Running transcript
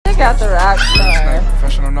got the rock star.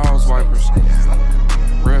 Professional nose wipers.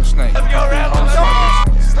 Real snake.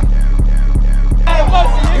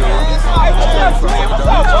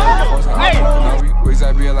 We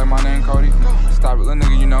Zabiel like my name Cody. Stop it, little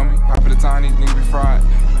nigga, you know me. Hop in the tiny, nigga be fried.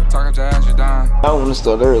 Talk out your ass, you dying. I want to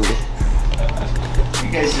start early.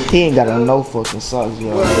 He ain't got no fucking socks,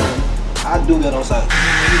 yo. I do that on side.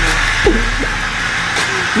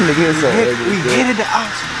 We headed the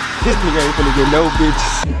auction. This nigga ain't finna get no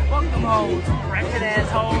bitches. Fuck them hoes, ratchet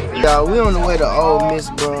assholes. Yeah, we on the way to Ole Miss,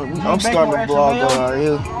 bro. I'm starting to vlog out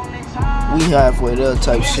here. We halfway there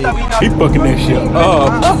type shit. He fucking that shit up.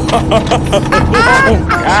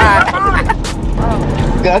 God.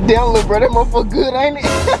 Goddamn, little bro, that motherfucker good, ain't it?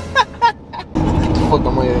 What the fuck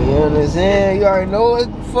I'm here, you know what I'm saying? You already know what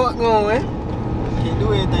the fuck going. Can't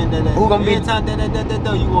do anything that. Who gonna be? Every time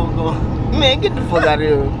that you won't go. Man, get the fuck out of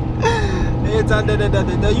here. Every time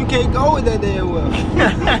that you can't go with that damn well.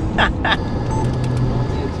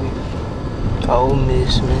 Ole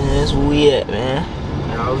Miss, man, that's where we at, man.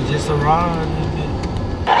 I was just around.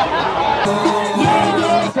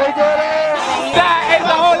 It's a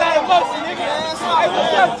whole lot of motion, nigga. Hey,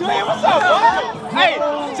 what's up, twin? What's up, boy? Hey,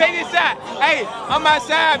 check this out. Hey, I'm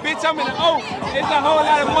outside, bitch. I'm in the O. It's a whole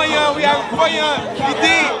lot of money on. We having fun, you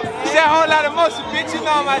dig? It's a whole lot of motion, bitch. You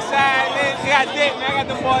know I'm outside, man. I got that, man. I got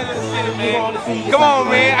them boys in the city, man. Come on,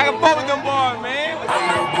 man. I can fuck with them boys, man. What you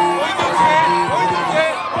do, man? What you do,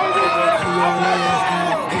 man?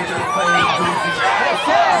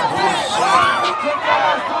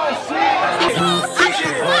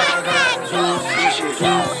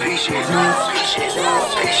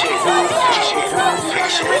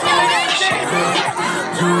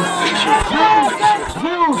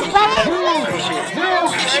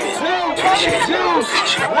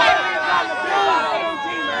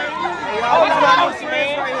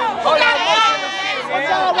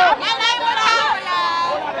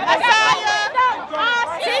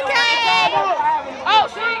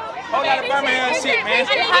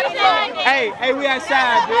 Hey, we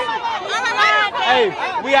outside, bitch. Hey,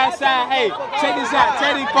 we outside. Hey, check this out.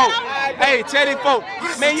 Tell these folks. Hey, tell these folks.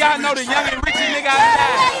 Man, y'all know the young and rich nigga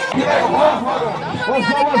outside.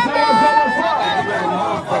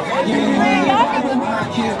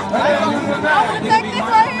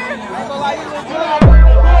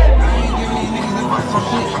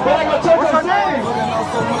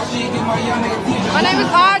 My name is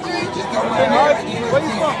Audrey. Where you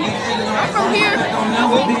from? I'm from here. You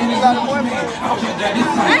got a boyfriend? I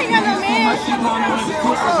ain't got no man.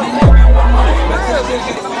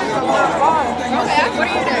 Okay, what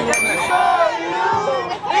are you doing?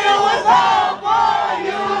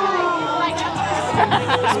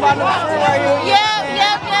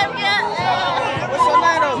 Yep. What's your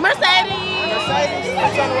name though? Mercedes.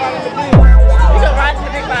 I'm trying to ride in the big. You can ride to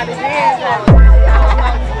the big body. You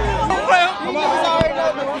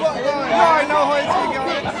already know how it's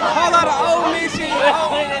going. A whole lot of old Miss shit.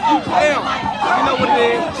 Damn. You know what it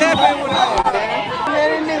is. Tap in with it. Man,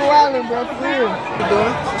 this nigga wildin', bro, for real. What you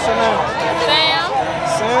doing? What's your name? Sam.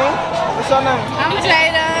 Sam? What's your name? I'm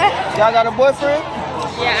Jada. Y'all got a boyfriend?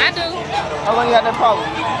 Yeah, I do. How long you got that problem?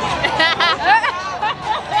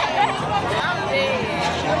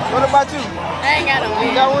 What about you? I ain't got no You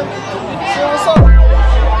man. got one? See what's up?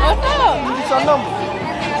 What's up? Get your number.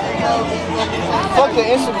 Fuck the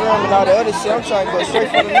Instagram and all the other shit. I'm trying to go straight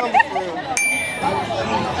for the number for real.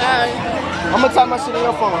 I'm gonna type my shit in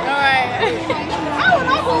your phone. Alright. I don't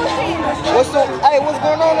know who she is. What's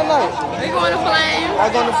going on tonight? We going to Flame.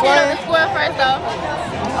 I going to Get on Flame? the square first though.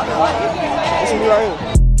 It's me right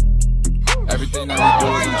here. Everything that we do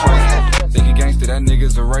is in trust. Thinking gangster, that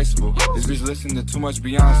nigga's erasable. This bitch listening to too much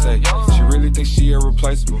Beyonce. She really thinks she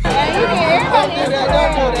irreplaceable. Don't do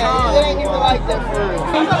that. It ain't even like that for real.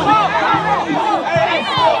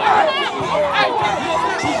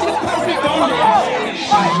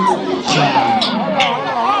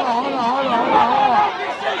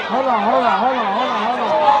 Hold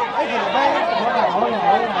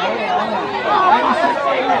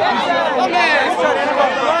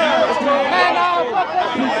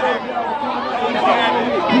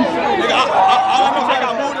I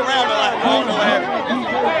got moved around a lot. I don't know what happened.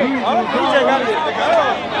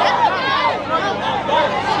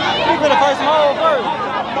 You for the first hole first.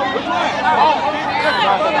 Which one?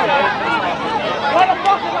 What the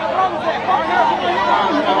fuck is my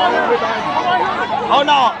Oh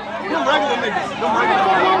no, them regular niggas. Them regular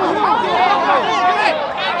niggas.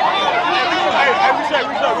 Hey,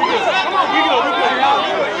 we good.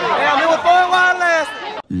 Damn, it was fun while it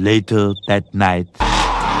lasted. Later that night.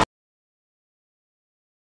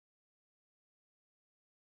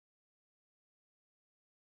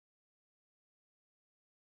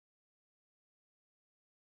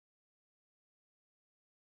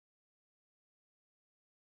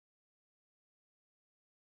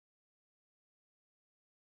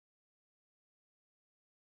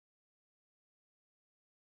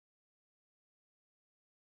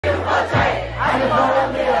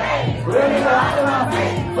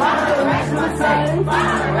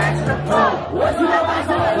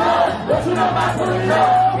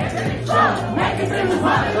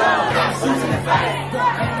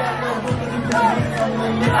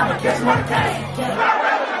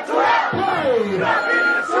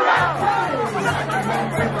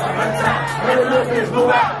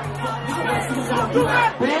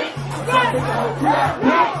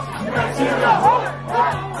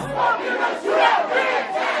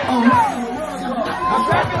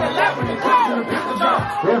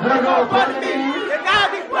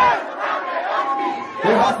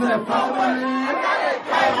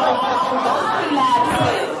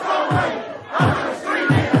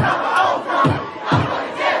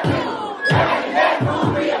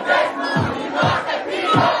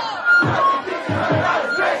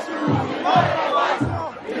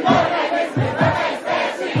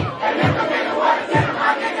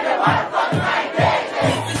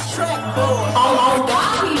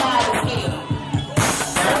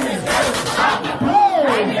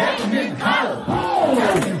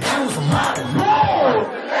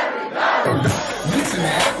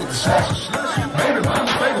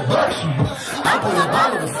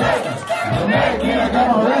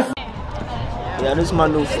 Yeah, this is my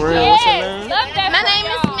new friend. What's your name? My name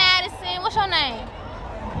is Madison. What's your name?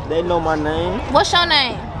 They know my name. What's your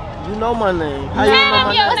name? You know my name. How you know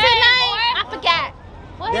my name? What's his name? I forgot.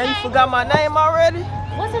 What's Yeah, his you name? forgot my name already?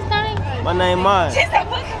 What's his name? My name Mod.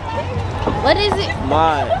 What is it?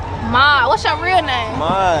 Mod. Ma. What's your real name?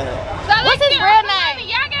 Mod. What's his real name?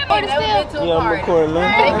 Yeah, I'm recording,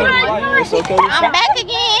 man. It's okay. I'm back again.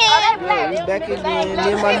 Yeah, we back again.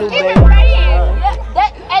 Me and my new baby.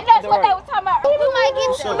 And that's what they were talking about. We might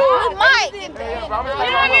get you. We might.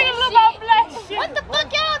 What the fuck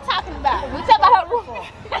y'all talking about? We talking about her room.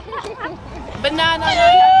 But no.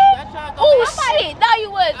 Oh shit! No, you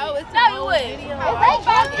wouldn't. No, you wouldn't.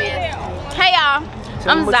 Hey y'all,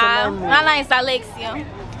 I'm Zai. My name's Alexia.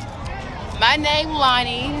 My name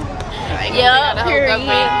Lonnie. Yeah, period.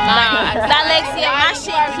 Nah, Alexia, my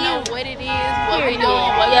shit cute. What it is, what we doing,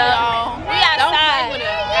 what we on. We outside.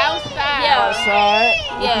 Outside. Yeah. Outside.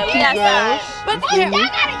 Yeah, we outside. But y'all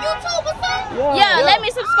got a YouTube or something? Yeah, let me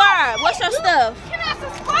subscribe. What's your stuff? Can I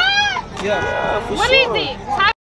subscribe? Yeah, for What sure. is it?